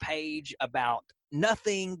Facebook page about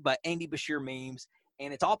nothing but Andy Bashir memes,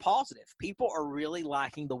 and it's all positive. People are really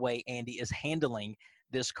liking the way Andy is handling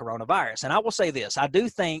this coronavirus. And I will say this, I do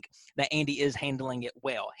think that Andy is handling it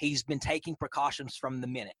well. He's been taking precautions from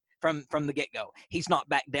the get-go. He's not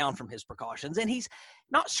backed down from his precautions, and he's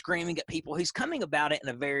not screaming at people. He's coming about it in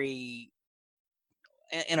a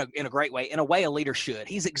great way, in a way a leader should.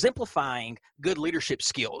 He's exemplifying good leadership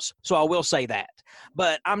skills. So I will say that.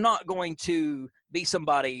 But I'm not going to be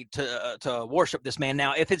somebody to worship this man.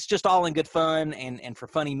 Now, if it's just all in good fun and for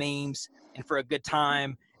funny memes and for a good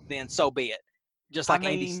time, then so be it. Just like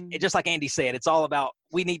Andy said, it's all about,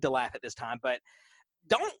 we need to laugh at this time, but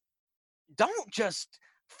don't just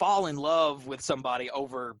fall in love with somebody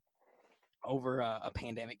over a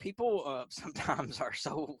pandemic. People sometimes are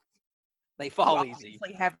so, they fall easy.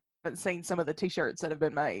 I haven't seen some of the T-shirts that have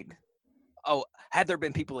been made. Oh, have there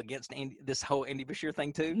been people against this whole Andy Bashir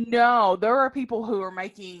thing too? No, there are people who are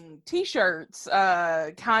making T-shirts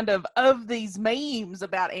kind of these memes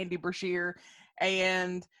about Andy Bashir.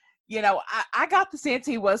 And, you know, I got the sense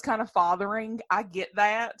he was kind of fathering. I get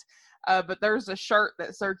that. But there's a shirt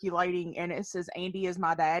that's circulating and it says, Andy is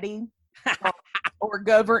my daddy. Or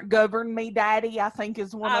govern me, daddy, I think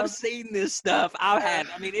is one I've seen this stuff.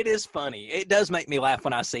 It is funny. It does make me laugh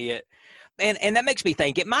when I see it. And that makes me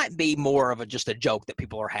think it might be more of just a joke that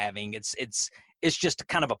people are having. It's just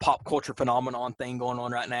kind of a pop culture phenomenon thing going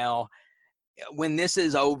on right now. When this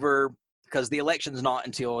is over, because the election's not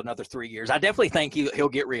until another 3 years, I definitely think he'll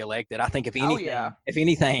get reelected. I think if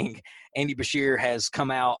anything, Andy Bashir has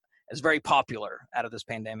come out as very popular out of this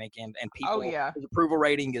pandemic, and people, his approval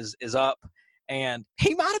rating is up. And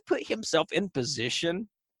he might have put himself in position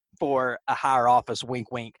for a higher office, wink,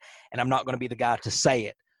 wink. And I'm not going to be the guy to say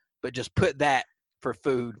it, but just put that for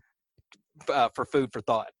food for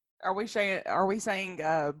thought. Are we saying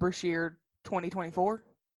Bashir 2024?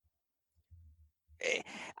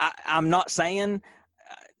 I'm not saying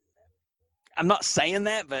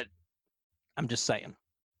that, but I'm just saying.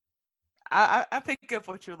 I pick up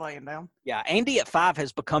what you're laying down. Yeah, Andy at 5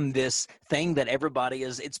 has become this thing that everybody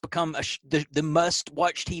is. It's become the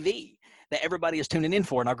must-watch TV that everybody is tuning in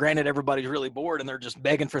for. Now, granted, everybody's really bored and they're just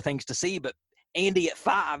begging for things to see. But Andy at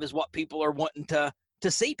 5 is what people are wanting to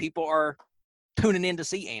see. People are tuning in to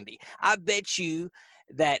see Andy. I bet you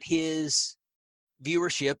that his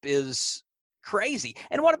viewership is crazy.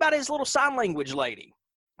 And what about his little sign language lady,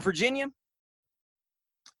 Virginia?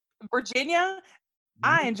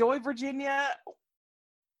 I enjoy Virginia.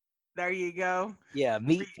 There you go. Yeah,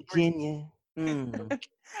 meet Virginia.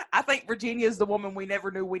 I think Virginia is the woman we never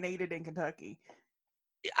knew we needed in Kentucky.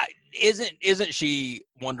 Isn't she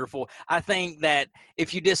wonderful? I think that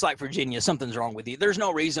if you dislike Virginia, something's wrong with you. There's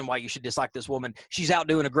no reason why you should dislike this woman. She's out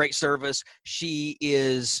doing a great service. She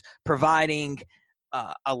is providing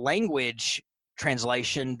a language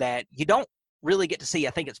translation that you don't really get to see.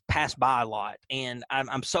 I think it's passed by a lot. And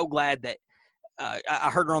I'm so glad that I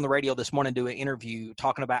heard her on the radio this morning do an interview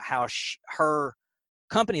talking about how her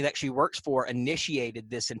company that she works for initiated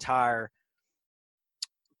this entire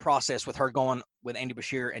process with her going with Andy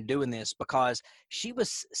Bashir and doing this, because she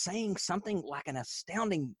was saying something like an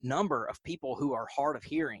astounding number of people who are hard of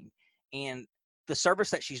hearing, and the service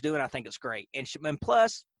that she's doing, I think it's great. And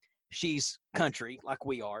plus she's country like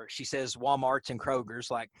we are. She says Walmarts and Kroger's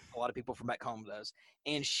like a lot of people from back home does.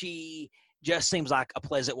 And she just seems like a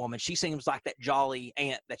pleasant woman. She seems like that jolly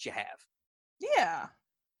aunt that you have. Yeah.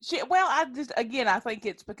 I think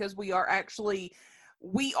it's because we are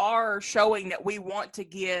showing that we want to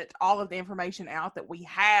get all of the information out that we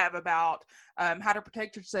have about how to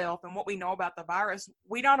protect yourself and what we know about the virus.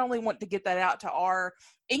 We not only want to get that out to our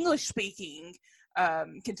English-speaking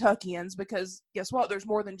Kentuckians, because guess what? There's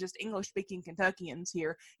more than just English-speaking Kentuckians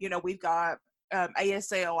here. You know, we've got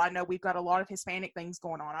ASL. I know we've got a lot of Hispanic things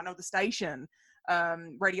going on. I know the station,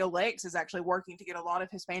 Radio Lex, is actually working to get a lot of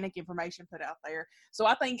Hispanic information put out there. So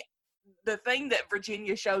I think the thing that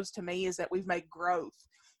Virginia shows to me is that we've made growth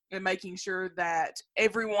in making sure that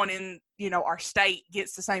everyone in, our state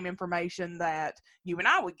gets the same information that you and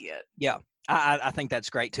I would get. Yeah, I think that's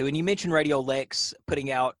great too. And you mentioned Radio Lex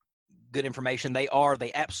putting out good information. They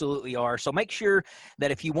absolutely are. So make sure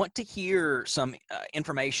that if you want to hear some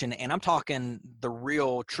information, and I'm talking the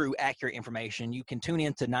real, true, accurate information, you can tune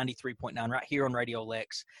in to 93.9 right here on Radio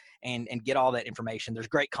Lex and get all that information. There's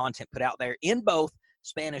great content put out there in both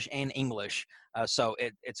Spanish and English. So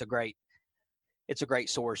it's a great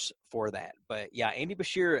source for that. But yeah, Andy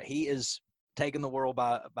Beshear, he is taking the world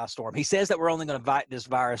by storm. He says that we're only going to fight this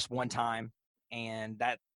virus one time, and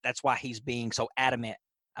that's why he's being so adamant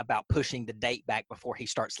about pushing the date back before he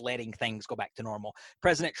starts letting things go back to normal.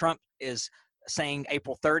 President Trump is saying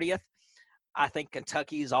April 30th. I think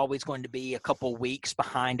Kentucky is always going to be a couple weeks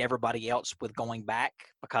behind everybody else with going back,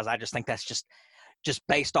 because I just think that's just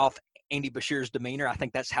based off Andy Beshear's demeanor. I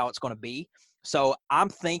think that's how it's going to be. So I'm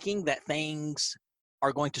thinking that things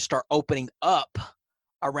are going to start opening up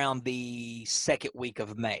around the second week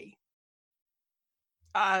of May.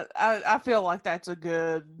 I feel like that's a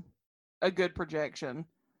good projection.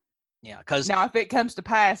 Yeah, because now if it comes to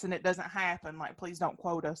pass and it doesn't happen, like, please don't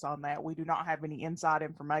quote us on that. We do not have any inside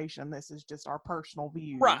information. This is just our personal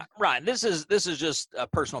view. Right. This is just a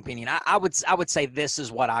personal opinion. I would say this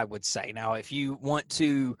is what I would say. Now, if you want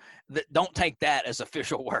to, don't take that as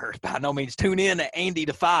official word. By no means, tune in to Andy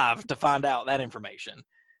to 5 to find out that information,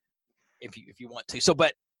 if you want to. So,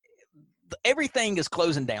 but everything is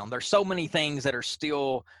closing down. There's so many things that are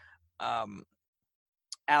still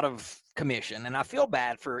out of commission, and I feel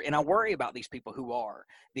bad and I worry about these people who are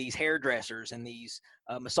these hairdressers and these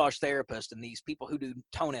massage therapists and these people who do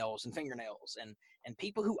toenails and fingernails and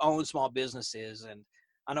people who own small businesses. And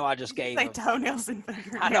I know I just gave toenails and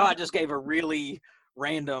fingernails. I know I just gave a really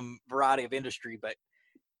random variety of industry, but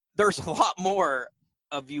there's a lot more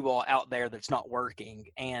of you all out there that's not working.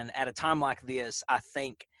 And at a time like this, I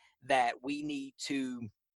think that we need to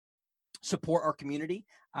support our community.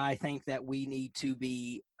 I think that we need to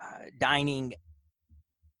be dining.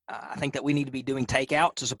 I think that we need to be doing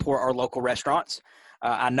takeout to support our local restaurants.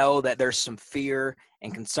 I know that there's some fear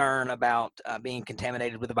and concern about being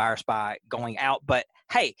contaminated with the virus by going out. But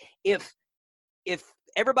hey, if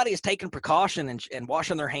everybody is taking precaution and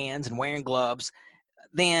washing their hands and wearing gloves,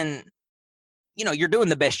 then you're doing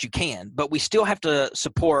the best you can. But we still have to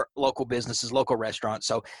support local businesses, local restaurants.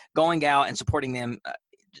 So going out and supporting them,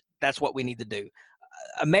 that's what we need to do.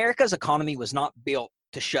 America's economy was not built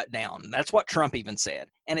to shut down. That's what Trump even said,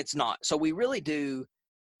 and it's not. So we really do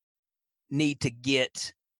need to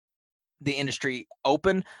get the industry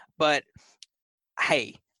open. But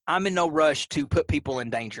hey, I'm in no rush to put people in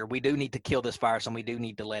danger. We do need to kill this virus, and we do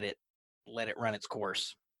need to let it run its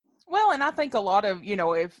course. Well, and I think a lot of,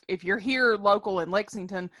 if you're here local in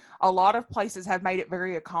Lexington, a lot of places have made it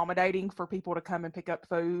very accommodating for people to come and pick up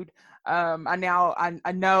food. I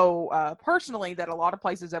know personally that a lot of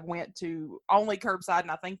places have went to only curbside,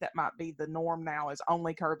 and I think that might be the norm now, is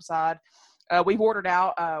only curbside. We've ordered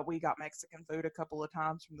out. We got Mexican food a couple of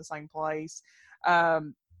times from the same place.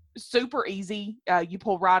 Super easy. You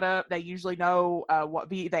pull right up. They usually know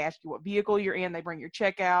they ask you what vehicle you're in. They bring your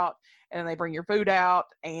check out, and then they bring your food out,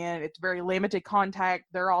 and it's very limited contact.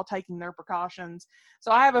 They're all taking their precautions.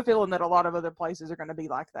 So I have a feeling that a lot of other places are going to be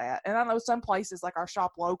like that. And I know some places like our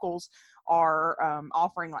Shop Locals are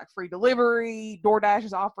offering like free delivery. DoorDash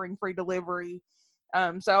is offering free delivery.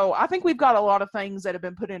 So I think we've got a lot of things that have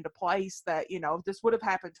been put into place that, if this would have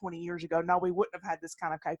happened 20 years ago, no, we wouldn't have had this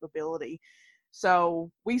kind of capability.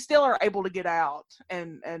 So we still are able to get out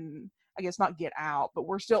and I guess not get out, but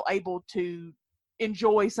we're still able to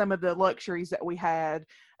enjoy some of the luxuries that we had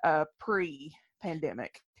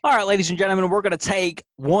pre-pandemic. All right, ladies and gentlemen, we're going to take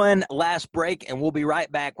one last break, and we'll be right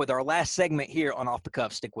back with our last segment here on Off the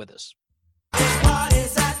Cuff. Stick with us.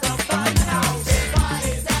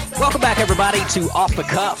 Welcome back, everybody, to Off the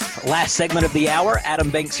Cuff, last segment of the hour.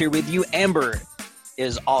 Adam Banks here with you. Amber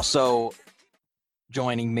is also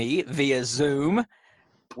joining me via Zoom.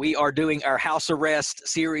 We are doing our House Arrest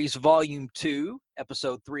Series Volume 2,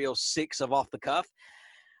 Episode 306 of Off the Cuff.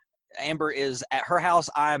 Amber is at her house.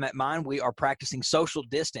 I am at mine. We are practicing social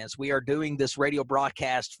distance. We are doing this radio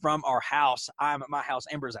broadcast from our house. I'm at my house.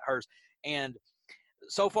 Amber's at hers. And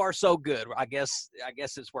so far, so good. I guess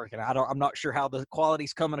it's working. I'm not sure how the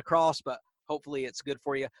quality's coming across, but hopefully it's good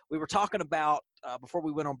for you. We were talking about, before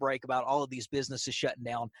we went on break, about all of these businesses shutting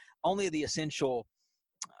down. Only the essential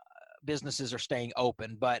businesses are staying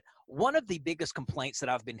open. But one of the biggest complaints that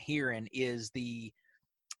I've been hearing is the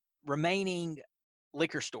remaining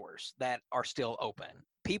liquor stores that are still open.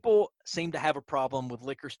 People seem to have a problem with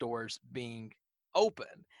liquor stores being open,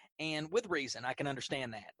 and with reason. I can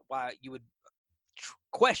understand that. Why you would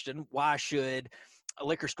question, why should a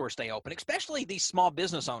liquor store stay open, especially these small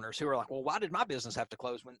business owners who are like, well, why did my business have to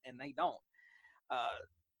close and they don't?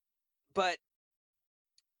 but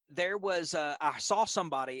there was I saw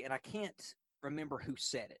somebody, and I can't remember who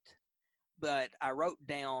said it, but I wrote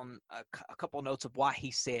down a couple notes of why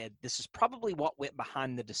he said this is probably what went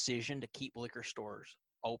behind the decision to keep liquor stores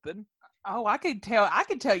open. Oh, I could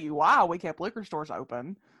tell you why we kept liquor stores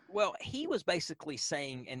open. Well, he was basically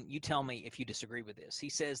saying, and you tell me if you disagree with this. He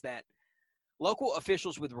says that local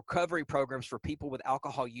officials with recovery programs for people with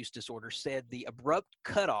alcohol use disorders said the abrupt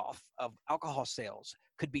cutoff of alcohol sales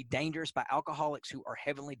could be dangerous by alcoholics who are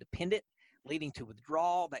heavily dependent, leading to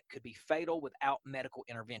withdrawal that could be fatal without medical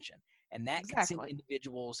intervention. And that could send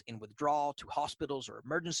individuals in withdrawal to hospitals or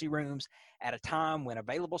emergency rooms at a time when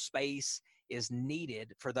available space is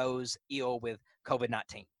needed for those ill with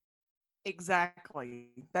COVID-19. Exactly.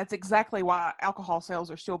 That's exactly why alcohol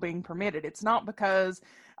sales are still being permitted. It's not because,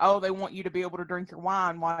 oh, they want you to be able to drink your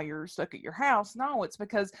wine while you're stuck at your house. No, it's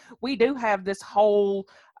because we do have this whole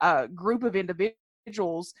group of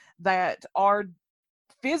individuals that are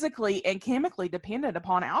physically and chemically dependent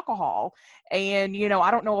upon alcohol. And,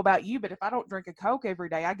 I don't know about you, but if I don't drink a Coke every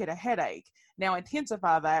day, I get a headache. Now,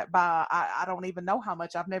 intensify that by, I don't even know how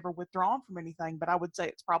much. I've never withdrawn from anything, but I would say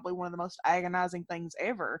it's probably one of the most agonizing things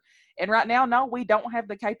ever. And right now, no, we don't have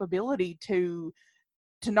the capability to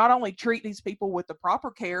not only treat these people with the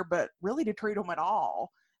proper care, but really to treat them at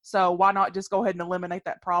all. So why not just go ahead and eliminate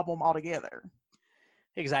that problem altogether?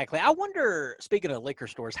 Exactly. I wonder, speaking of liquor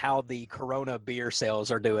stores, how the Corona beer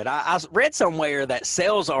sales are doing. I read somewhere that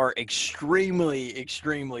sales are extremely,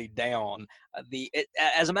 extremely down.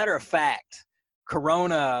 As a matter of fact,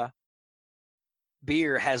 Corona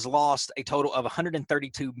beer has lost a total of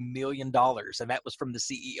 $132 million, and that was from the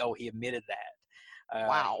CEO. He admitted that.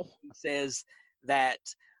 Wow. He says that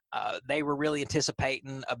they were really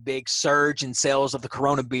anticipating a big surge in sales of the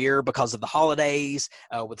Corona beer because of the holidays,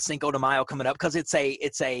 with Cinco de Mayo coming up, because it's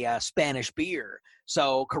a Spanish beer.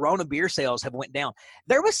 So Corona beer sales have went down.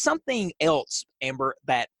 There was something else, Amber,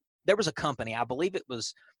 that there was a company, I believe it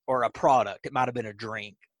was, or a product. It might have been a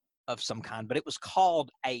drink of some kind, but it was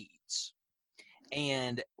called AIDS.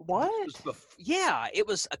 And what? It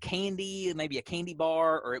was a candy, maybe a candy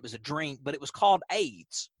bar, or it was a drink, but it was called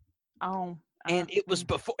AIDS. Oh. And it was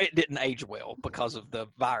before, it didn't age well because of the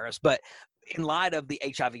virus, but in light of the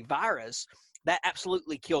HIV virus, that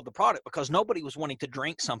absolutely killed the product because nobody was wanting to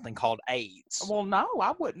drink something called AIDS. Well, no,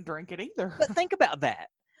 I wouldn't drink it either. But think about that.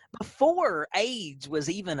 Before AIDS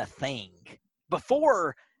was even a thing,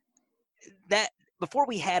 before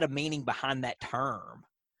we had a meaning behind that term,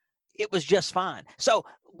 it was just fine. So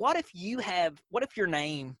what if your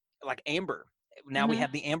name, like Amber, now we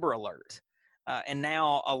have the Amber Alert. And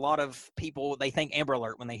now a lot of people, they think Amber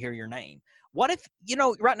Alert when they hear your name. What if,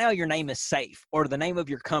 right now your name is safe, or the name of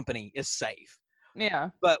your company is safe? Yeah.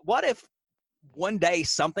 But what if one day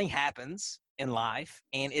something happens in life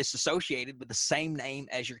and it's associated with the same name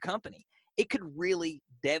as your company? It could really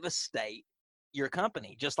devastate your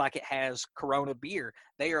company, just like it has Corona beer.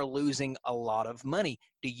 They are losing a lot of money.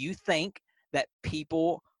 Do you think that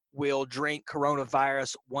people will drink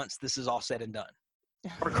coronavirus once this is all said and done?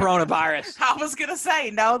 Or coronavirus? I was going to say,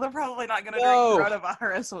 no, they're probably not going to drink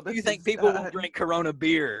coronavirus. Do you think people will drink Corona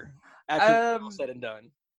beer after it's all said and done?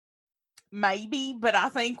 Maybe, but I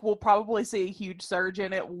think we'll probably see a huge surge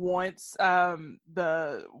in it once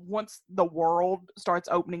the world starts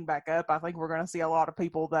opening back up. I think we're going to see a lot of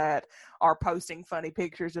people that are posting funny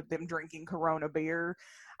pictures of them drinking Corona beer.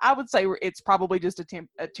 I would say it's probably just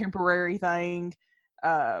a temporary thing.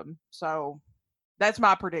 So that's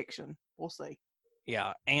my prediction. We'll see.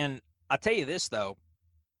 Yeah, and I'll tell you this, though.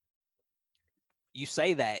 You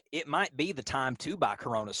say that it might be the time to buy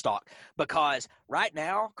Corona stock, because right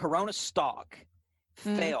now, Corona stock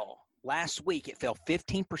fell. Last week, it fell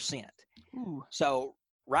 15%. Ooh. So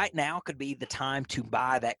right now could be the time to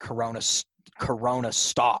buy that Corona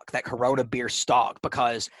stock, that Corona beer stock,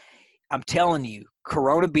 because I'm telling you,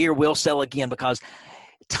 Corona beer will sell again, because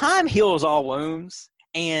time heals all wounds,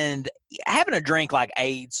 and having a drink like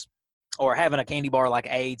AIDS or having a candy bar like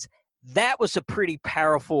AIDS, that was a pretty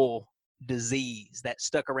powerful disease that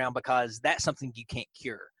stuck around, because that's something you can't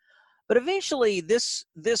cure. But eventually this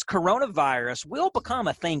coronavirus will become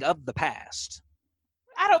a thing of the past.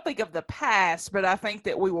 I don't think of the past, but I think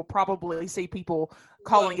that we will probably see people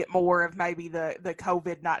calling it more of maybe the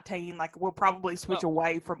COVID-19. Like, we'll probably switch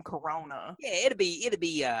away from Corona. Yeah,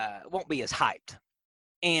 it won't be as hyped.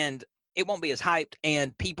 And it won't be as hyped,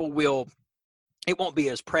 and it won't be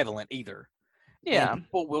as prevalent either. Yeah. And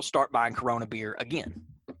people will start buying Corona beer again.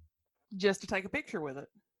 Just to take a picture with it.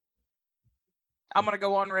 I'm going to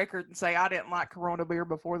go on record and say I didn't like Corona beer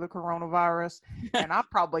before the coronavirus, and I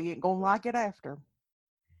probably ain't going to like it after.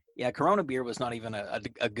 Yeah, Corona beer was not even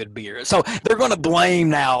a good beer. So they're going to blame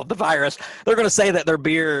now the virus. They're going to say that their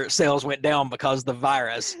beer sales went down because of the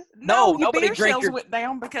virus. No, your nobody beer drank sales your. went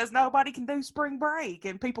down because nobody can do spring break,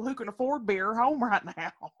 and people who can afford beer are home right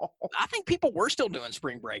now. I think people were still doing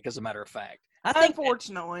spring break, as a matter of fact.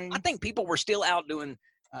 Unfortunately, I think people were still out doing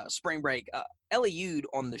spring break. Ellie Ude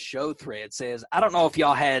on the show thread says, I don't know if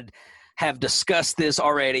y'all have discussed this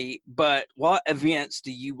already, but what events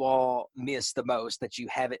do you all miss the most that you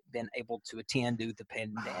haven't been able to attend due to the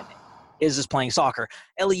pandemic? Is this playing soccer?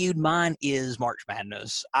 Eliud, mine is March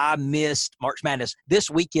Madness. I missed March Madness.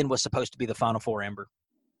 This weekend was supposed to be the Final Four, Amber.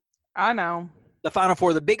 I know. The Final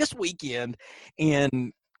Four, the biggest weekend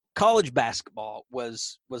in college basketball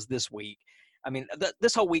was this week. I mean,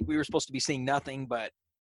 this whole week we were supposed to be seeing nothing but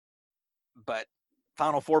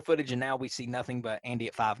Final Four footage, and now we see nothing but Andy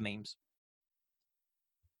at 5 memes.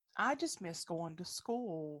 I just miss going to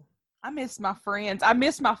school. I miss my friends.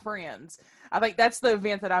 I think that's the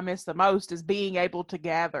event that I miss the most, is being able to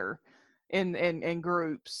gather in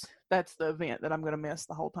groups. That's the event that I'm going to miss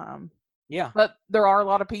the whole time. Yeah. But there are a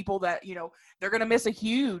lot of people that, they're going to miss a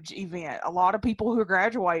huge event. A lot of people who are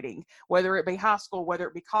graduating, whether it be high school, whether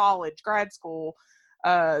it be college, grad school,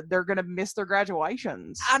 they're going to miss their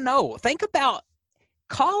graduations. I know. Think about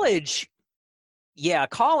college. Yeah,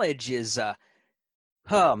 college is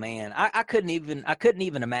oh man, I couldn't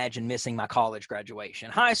even imagine missing my college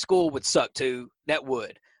graduation. High school would suck too. That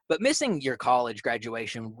would. But missing your college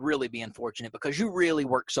graduation would really be unfortunate, because you really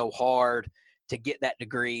work so hard to get that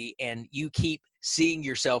degree, and you keep seeing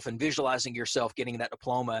yourself and visualizing yourself getting that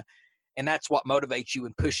diploma, and that's what motivates you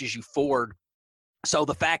and pushes you forward. So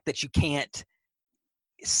the fact that you can't,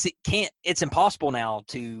 it's impossible now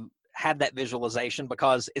to have that visualization,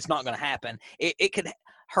 because it's not going to happen. It could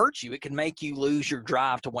hurt you. It can make you lose your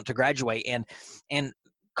drive to want to graduate. And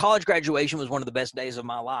college graduation was one of the best days of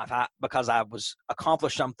my life, because I was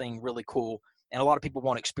accomplished something really cool, and a lot of people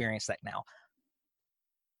won't experience that now.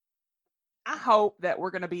 I hope that we're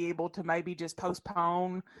going to be able to maybe just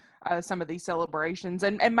postpone some of these celebrations,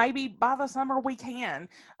 and maybe by the summer we can.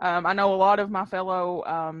 I know a lot of my fellow,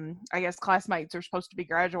 classmates are supposed to be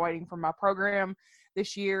graduating from my program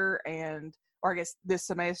this year, or I guess this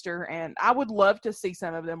semester, and I would love to see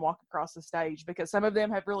some of them walk across the stage, because some of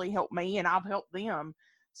them have really helped me and I've helped them.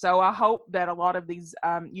 So I hope that a lot of these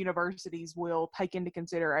universities will take into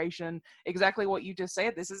consideration exactly what you just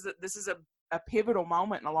said. This is a pivotal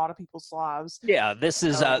moment in a lot of people's lives. Yeah, this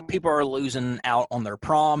is people are losing out on their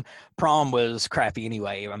prom. Prom was crappy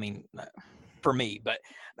anyway. I mean, for me, but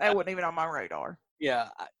that wasn't even on my radar. Yeah,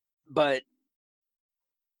 but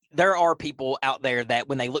there are people out there that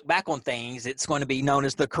when they look back on things, it's going to be known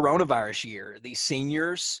as the coronavirus year. These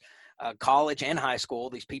seniors, college and high school,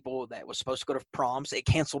 these people that were supposed to go to proms, it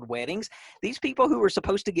canceled weddings. These people who were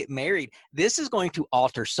supposed to get married, this is going to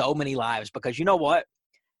alter so many lives, because you know what?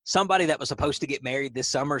 Somebody that was supposed to get married this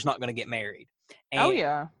summer is not going to get married.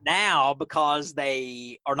 And now, because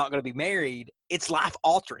they are not going to be married, it's life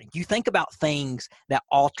altering. You think about things that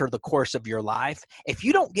alter the course of your life. If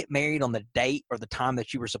you don't get married on the date or the time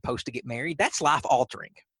that you were supposed to get married, that's life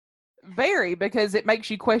altering. Very, because it makes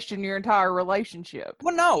you question your entire relationship.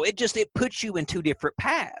 Well, no, it puts you in two different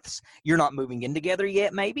paths. You're not moving in together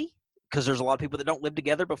yet, maybe, because there's a lot of people that don't live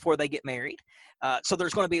together before they get married. So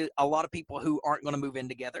there's going to be a lot of people who aren't going to move in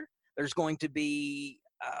together. There's going to be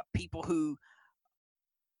people who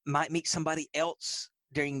might meet somebody else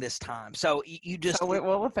during this time. So So it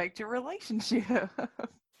will affect your relationship.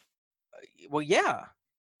 Well, yeah.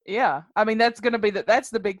 Yeah. I mean, that's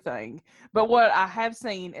the big thing. But what I have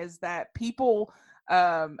seen is that people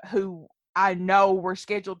who I know were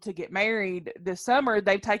scheduled to get married this summer,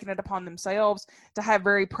 they've taken it upon themselves to have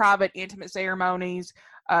very private, intimate ceremonies,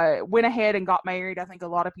 went ahead and got married. I think a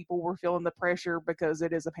lot of people were feeling the pressure because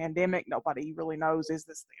it is a pandemic. Nobody really knows, is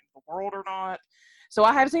this the end of the world or not? So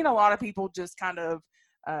I have seen a lot of people just kind of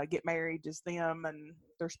get married, just them and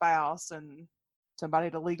their spouse and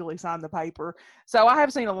somebody to legally sign the paper. So I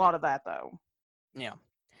have seen a lot of that, though. Yeah.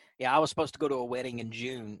 Yeah, I was supposed to go to a wedding in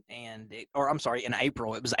June, in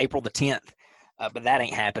April. It was April the 10th, but that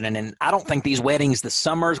ain't happening. And I don't think these weddings this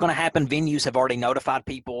summer is going to happen. Venues have already notified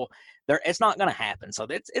people. It's not going to happen. So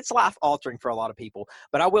it's life-altering for a lot of people.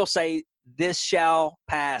 But I will say, this shall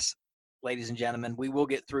pass, ladies and gentlemen. We will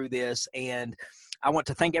get through this. And I want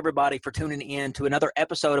to thank everybody for tuning in to another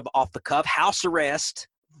episode of Off the Cuff, House Arrest,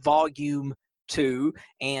 Volume 2,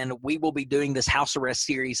 and we will be doing this house arrest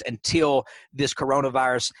series until this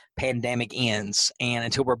coronavirus pandemic ends, and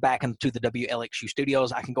until we're back into the WLXU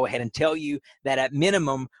studios. I can go ahead and tell you that at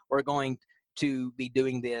minimum we're going to be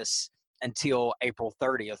doing this until April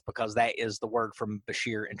 30th, because that is the word from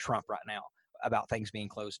Bashir and Trump right now about things being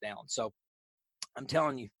closed down. So I'm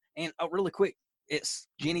telling you, and really quick,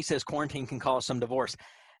 Jenny says quarantine can cause some divorce.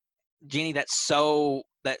 Jenny, that's so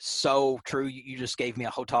true. You just gave me a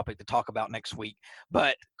whole topic to talk about next week.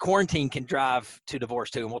 But quarantine can drive to divorce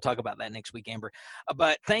too, and we'll talk about that next week, Amber.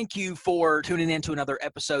 But thank you for tuning in to another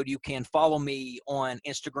episode. You can follow me on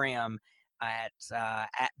Instagram at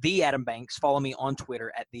the Adam Banks. Follow me on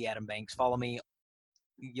Twitter at the Adam Banks. Follow me.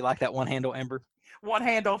 You like that one handle, Amber? One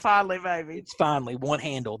handle, finally, baby. It's finally one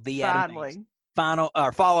handle. The Adam Banks. Finally.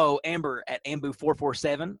 Follow Amber at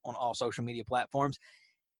Ambu447 on all social media platforms.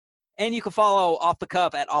 And you can follow Off the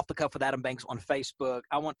Cuff at Off the Cuff with Adam Banks on Facebook.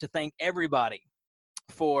 I want to thank everybody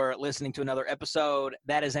for listening to another episode.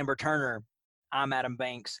 That is Amber Turner. I'm Adam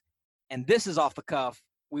Banks. And this is Off the Cuff.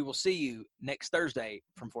 We will see you next Thursday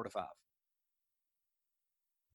from 4 to 5.